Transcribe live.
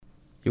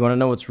You want to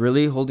know what's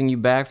really holding you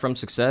back from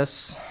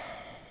success?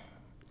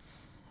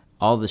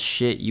 All the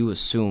shit you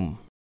assume.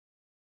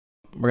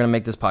 We're going to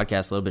make this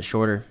podcast a little bit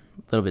shorter,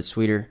 a little bit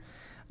sweeter.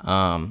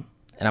 And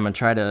I'm going to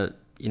try to,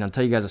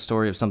 tell you guys a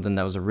story of something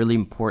that was a really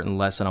important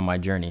lesson on my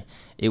journey.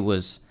 It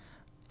was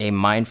a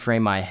mind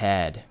frame I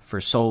had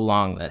for so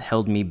long that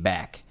held me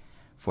back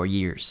for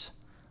years.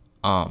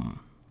 So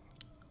I'm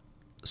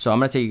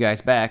going to take you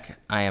guys back.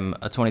 I am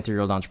a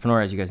 23-year-old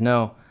entrepreneur, as you guys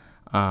know.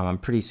 I'm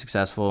pretty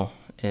successful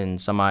in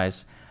some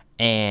eyes.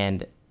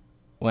 And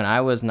when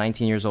I was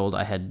 19 years old,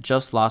 I had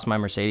just lost my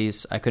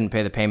Mercedes. I couldn't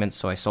pay the payments,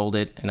 so I sold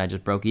it, and I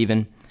just broke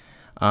even.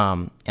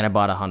 And I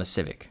bought a Honda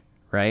Civic,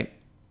 right?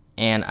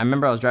 And I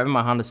remember I was driving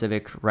my Honda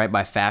Civic right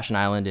by Fashion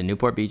Island in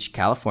Newport Beach,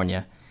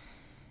 California.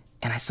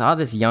 And I saw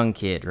this young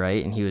kid,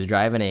 right? And he was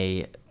driving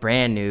a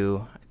brand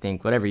new, I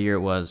think, whatever year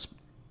it was,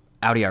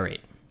 Audi R8.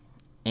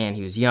 And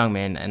he was young,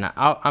 man. And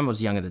I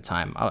was young at the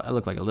time. I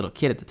looked like a little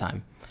kid at the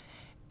time.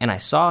 And I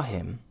saw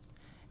him.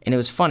 And it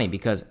was funny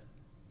because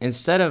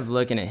instead of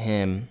looking at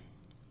him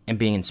and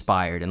being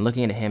inspired and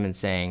looking at him and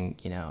saying,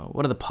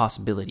 what are the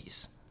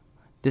possibilities?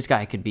 This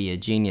guy could be a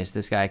genius.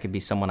 This guy could be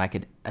someone I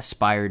could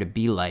aspire to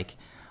be like.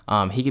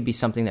 He could be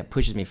something that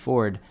pushes me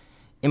forward.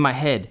 In my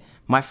head,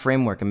 my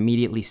framework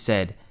immediately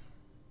said,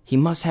 he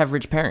must have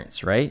rich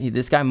parents, right?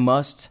 This guy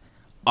must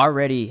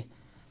already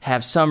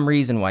have some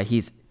reason why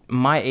he's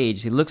my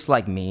age. He looks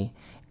like me,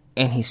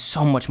 and he's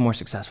so much more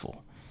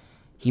successful.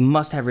 He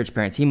must have rich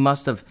parents. He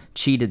must have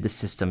cheated the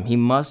system. He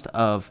must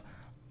have,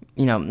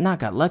 not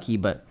got lucky,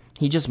 but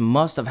he just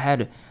must have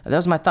had, that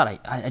was my thought.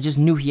 I just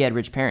knew he had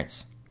rich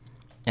parents.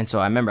 And so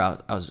I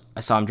remember I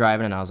saw him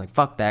driving, and I was like,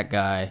 fuck that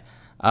guy.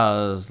 I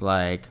was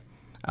like,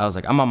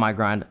 I'm on my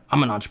grind.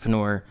 I'm an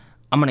entrepreneur.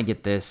 I'm going to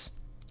get this.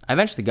 I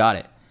eventually got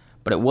it.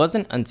 But it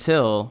wasn't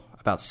until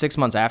about 6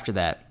 months after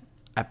that,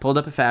 I pulled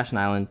up at Fashion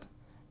Island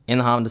in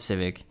the Honda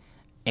Civic,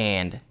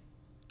 and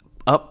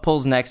up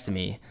pulls next to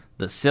me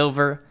the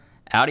silver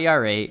Audi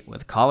R8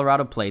 with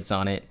Colorado plates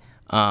on it.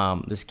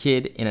 This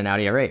kid in an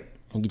Audi R8.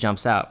 He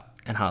jumps out,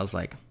 and I was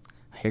like,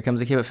 here comes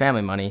a kid with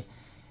family money.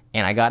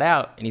 And I got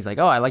out, and he's like,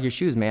 oh, I like your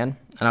shoes, man.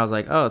 And I was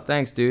like, oh,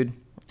 thanks, dude.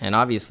 And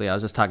obviously, I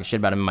was just talking shit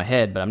about him in my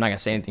head, but I'm not going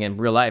to say anything in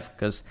real life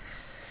because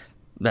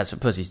that's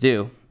what pussies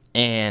do.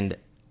 And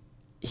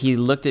he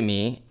looked at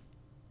me,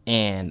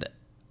 and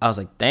I was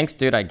like, thanks,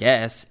 dude, I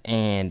guess.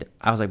 And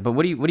I was like, but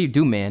what do you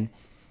do, man?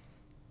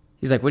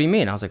 He's like, what do you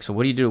mean? I was like, so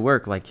what do you do to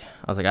work? I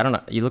was like, I don't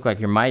know. You look like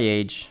you're my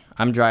age.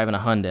 I'm driving a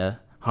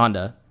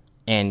Honda,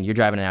 and you're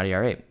driving an Audi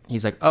R8.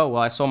 He's like, oh,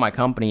 well, I sold my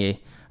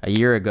company a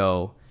year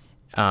ago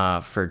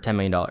for $10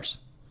 million.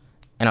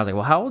 And I was like,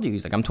 well, how old are you?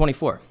 He's like, I'm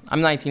 24.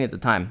 I'm 19 at the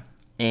time.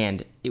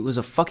 And it was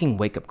a fucking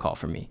wake-up call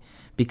for me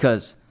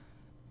because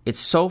it's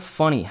so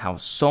funny how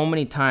so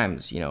many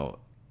times,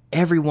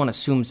 everyone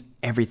assumes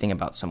everything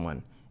about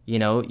someone.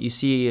 You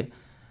see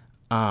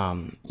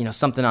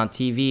something on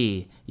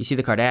TV, you see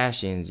the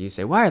Kardashians, you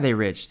say, why are they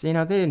rich? They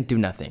didn't do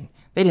nothing.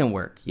 They didn't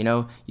work,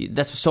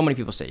 That's what so many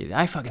people say.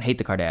 I fucking hate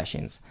the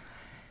Kardashians.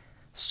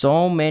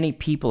 So many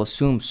people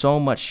assume so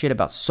much shit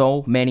about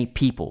so many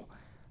people.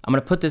 I'm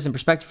going to put this in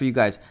perspective for you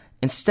guys.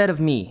 Instead of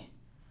me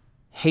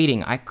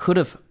hating, I could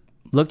have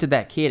looked at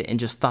that kid and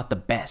just thought the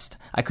best.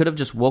 I could have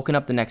just woken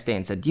up the next day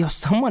and said,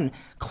 someone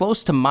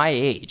close to my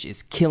age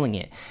is killing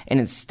it. And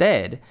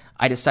instead,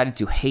 I decided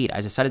to hate.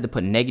 I decided to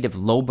put negative,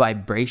 low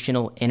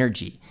vibrational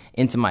energy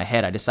into my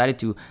head. I decided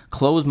to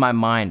close my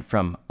mind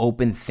from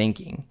open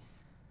thinking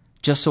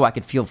just so I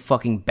could feel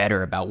fucking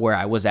better about where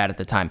I was at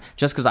the time.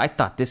 Just because I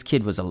thought this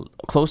kid was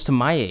close to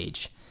my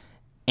age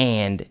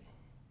and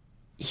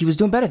he was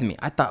doing better than me.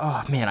 I thought,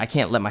 oh man, I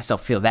can't let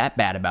myself feel that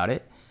bad about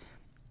it.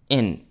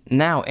 And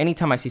now,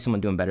 anytime I see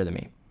someone doing better than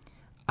me,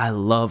 I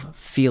love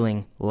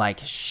feeling like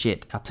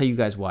shit. I'll tell you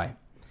guys why.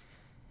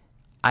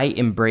 I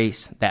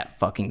embrace that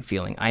fucking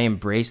feeling. I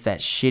embrace that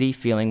shitty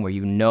feeling where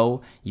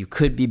you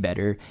could be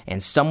better,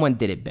 and someone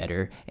did it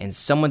better, and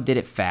someone did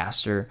it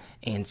faster,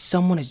 and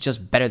someone is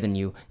just better than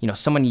you.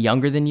 Someone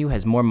younger than you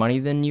has more money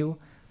than you.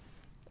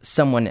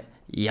 Someone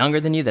younger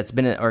than you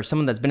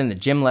someone that's been in the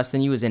gym less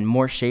than you is in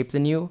more shape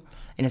than you.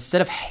 And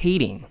instead of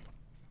hating,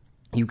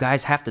 you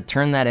guys have to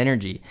turn that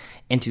energy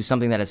into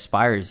something that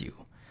inspires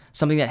you,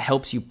 something that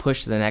helps you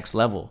push to the next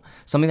level,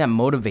 something that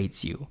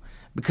motivates you,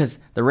 because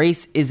the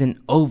race isn't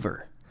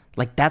over.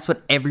 That's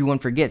what everyone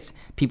forgets.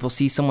 People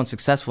see someone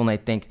successful and they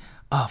think,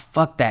 oh,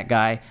 fuck that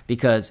guy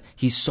because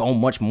he's so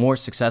much more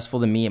successful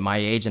than me at my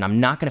age and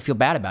I'm not going to feel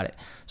bad about it.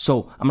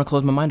 So I'm going to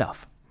close my mind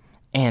off.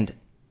 And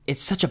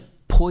it's such a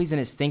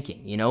poisonous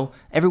thinking,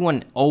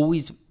 Everyone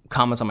always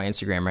comments on my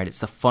Instagram, right? It's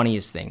the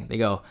funniest thing. They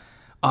go,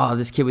 oh,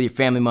 this kid with your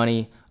family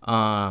money.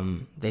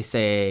 They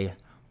say,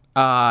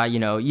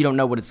 you don't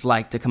know what it's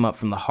like to come up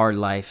from the hard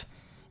life.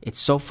 It's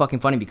so fucking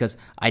funny because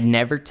I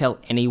never tell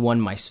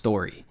anyone my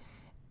story.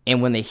 And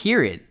when they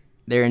hear it,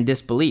 they're in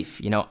disbelief.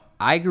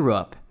 I grew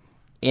up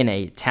in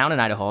a town in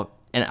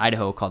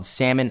Idaho called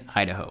Salmon,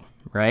 Idaho,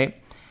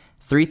 right?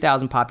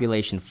 3,000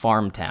 population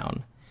farm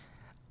town.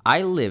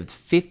 I lived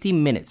 50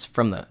 minutes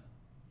from the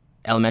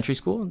elementary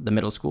school, the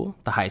middle school,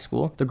 the high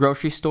school, the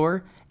grocery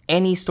store,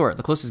 any store.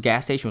 The closest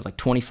gas station was like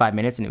 25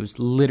 minutes, and it was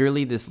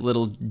literally this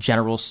little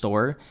general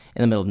store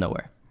in the middle of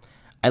nowhere.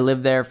 I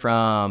lived there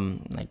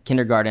from like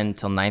kindergarten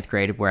till ninth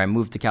grade, where I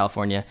moved to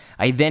California.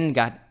 I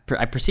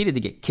proceeded to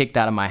get kicked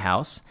out of my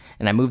house,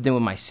 and I moved in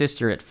with my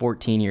sister at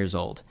 14 years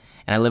old.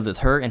 And I lived with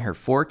her and her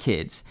 4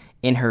 kids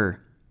in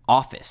her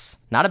office,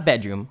 not a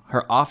bedroom,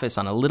 her office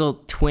on a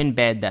little twin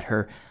bed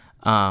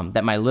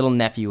that my little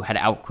nephew had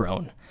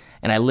outgrown.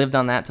 And I lived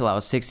on that till I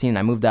was 16, and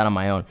I moved out on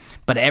my own.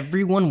 But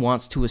everyone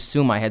wants to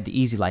assume I had the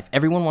easy life.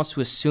 Everyone wants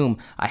to assume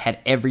I had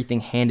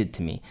everything handed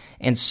to me.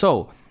 And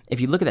so,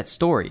 if you look at that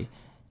story,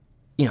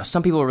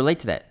 some people relate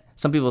to that.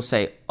 Some people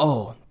say,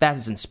 oh, that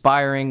is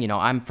inspiring.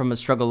 I'm from a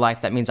struggle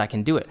life. That means I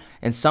can do it.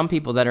 And some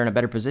people that are in a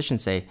better position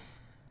say,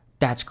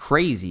 that's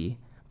crazy,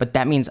 but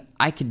that means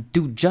I could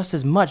do just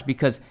as much,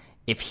 because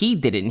if he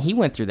did it and he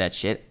went through that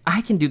shit,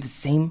 I can do the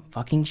same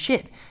fucking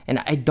shit. And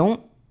I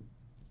don't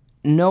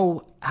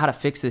know how to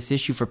fix this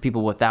issue for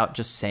people without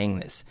just saying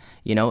this.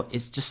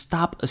 It's just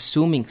stop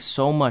assuming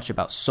so much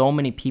about so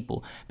many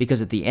people,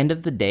 because at the end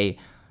of the day,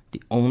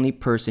 the only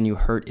person you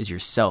hurt is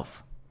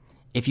yourself.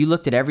 If you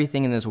looked at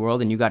everything in this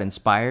world and you got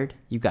inspired,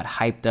 you got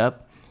hyped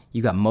up,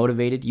 you got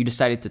motivated, you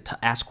decided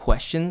to ask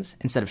questions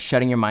instead of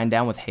shutting your mind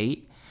down with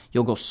hate,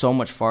 you'll go so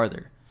much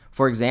farther.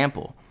 For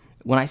example,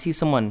 when I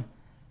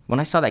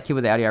saw that kid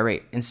with the Audi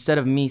R8, instead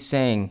of me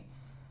saying,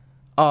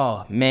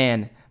 oh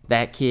man,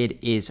 that kid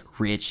is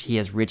rich, he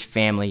has rich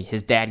family,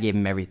 his dad gave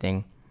him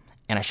everything,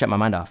 and I shut my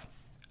mind off,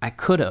 I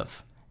could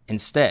have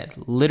instead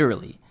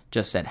literally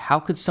just said, how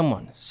could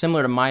someone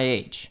similar to my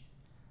age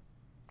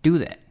do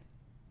that?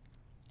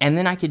 And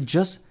then I could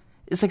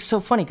it's like so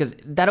funny, because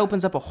that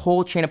opens up a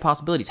whole chain of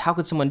possibilities. How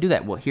could someone do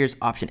that? Well, here's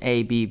option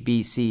A, B,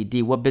 B, C,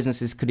 D. What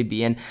businesses could he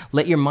be in?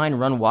 Let your mind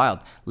run wild.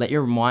 Let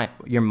your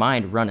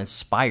mind run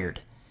inspired.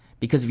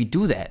 Because if you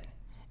do that,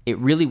 it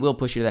really will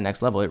push you to that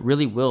next level. It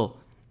really will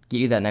get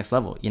you that next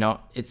level.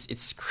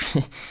 It's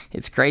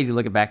crazy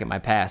looking back at my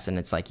past, and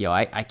it's like,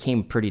 I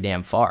came pretty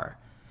damn far.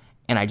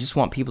 And I just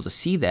want people to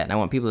see that. And I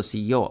want people to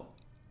see,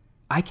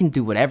 I can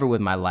do whatever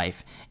with my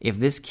life if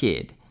this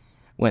kid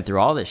went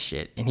through all this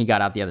shit and he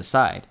got out the other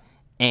side.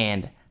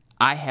 And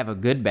I have a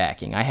good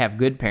backing. I have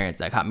good parents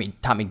that taught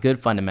me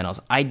good fundamentals.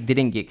 I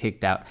didn't get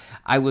kicked out.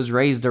 I was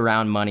raised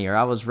around money, or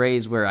I was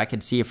raised where I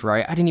could see a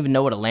Ferrari. I didn't even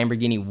know what a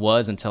Lamborghini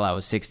was until I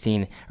was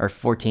 16 or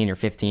 14 or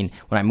 15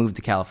 when I moved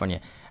to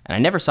California. And I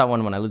never saw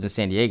one when I lived in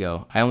San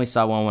Diego. I only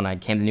saw one when I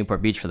came to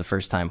Newport Beach for the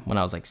first time when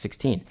I was like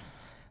 16.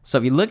 So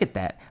if you look at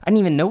that, I didn't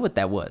even know what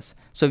that was.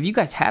 So if you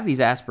guys have these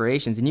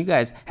aspirations and you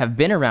guys have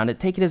been around it,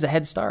 take it as a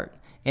head start.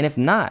 And if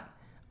not,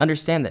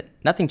 understand that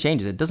nothing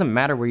changes. It doesn't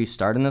matter where you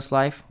start in this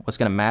life. What's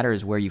going to matter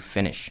is where you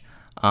finish.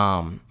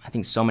 I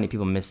think so many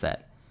people miss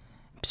that.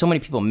 So many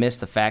people miss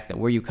the fact that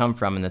where you come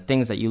from and the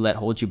things that you let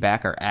hold you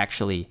back are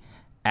actually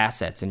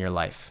assets in your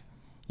life.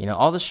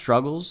 All the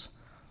struggles,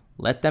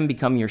 let them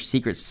become your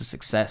secrets to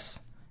success.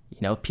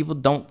 People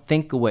don't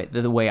think the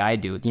way I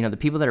do. The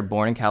people that are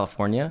born in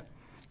California,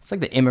 it's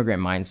like the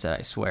immigrant mindset,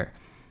 I swear.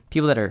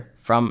 People that are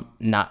from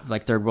not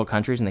like third world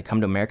countries and they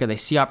come to America, they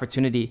see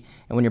opportunity.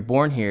 And when you're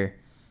born here,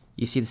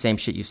 you see the same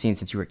shit you've seen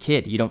since you were a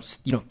kid. You don't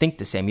think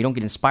the same. You don't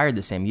get inspired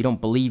the same. You don't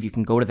believe you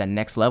can go to that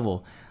next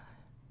level,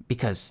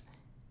 because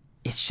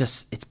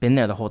it's been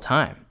there the whole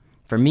time.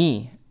 For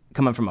me,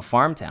 coming from a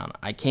farm town,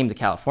 I came to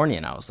California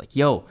and I was like,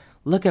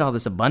 look at all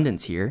this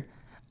abundance here.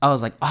 I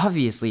was like,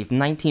 obviously, if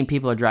 19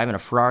 people are driving a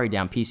Ferrari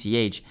down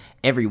PCH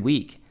every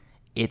week,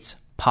 it's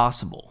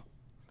possible.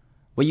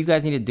 What you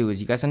guys need to do is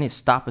you guys need to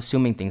stop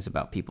assuming things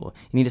about people.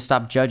 You need to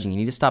stop judging. You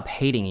need to stop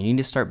hating. You need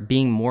to start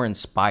being more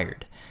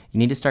inspired. You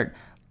need to start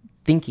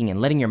thinking and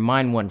letting your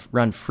mind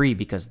run free,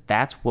 because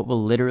that's what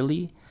will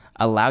literally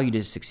allow you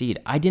to succeed.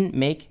 I didn't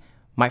make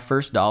my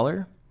first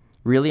dollar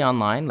really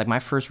online, like my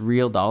first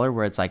real dollar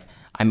where it's like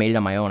I made it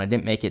on my own. I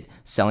didn't make it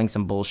selling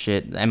some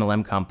bullshit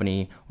MLM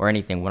company or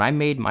anything. When I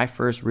made my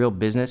first real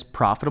business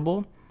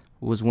profitable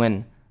was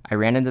when I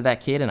ran into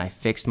that kid and I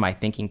fixed my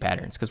thinking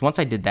patterns. Because once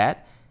I did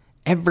that,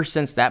 ever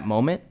since that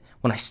moment,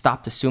 when I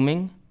stopped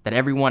assuming that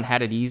everyone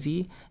had it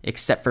easy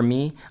except for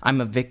me,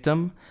 I'm a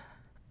victim,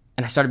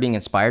 and I started being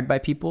inspired by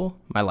people,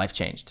 my life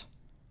changed.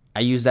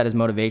 I use that as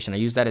motivation. I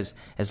use that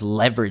as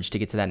leverage to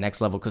get to that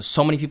next level, because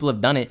so many people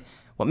have done it.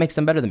 What makes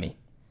them better than me?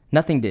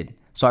 Nothing did.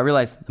 So I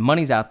realized the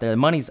money's out there. The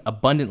money's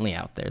abundantly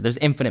out there. There's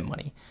infinite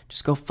money.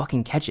 Just go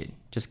fucking catch it.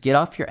 Just get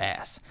off your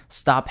ass.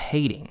 Stop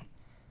hating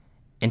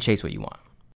and chase what you want.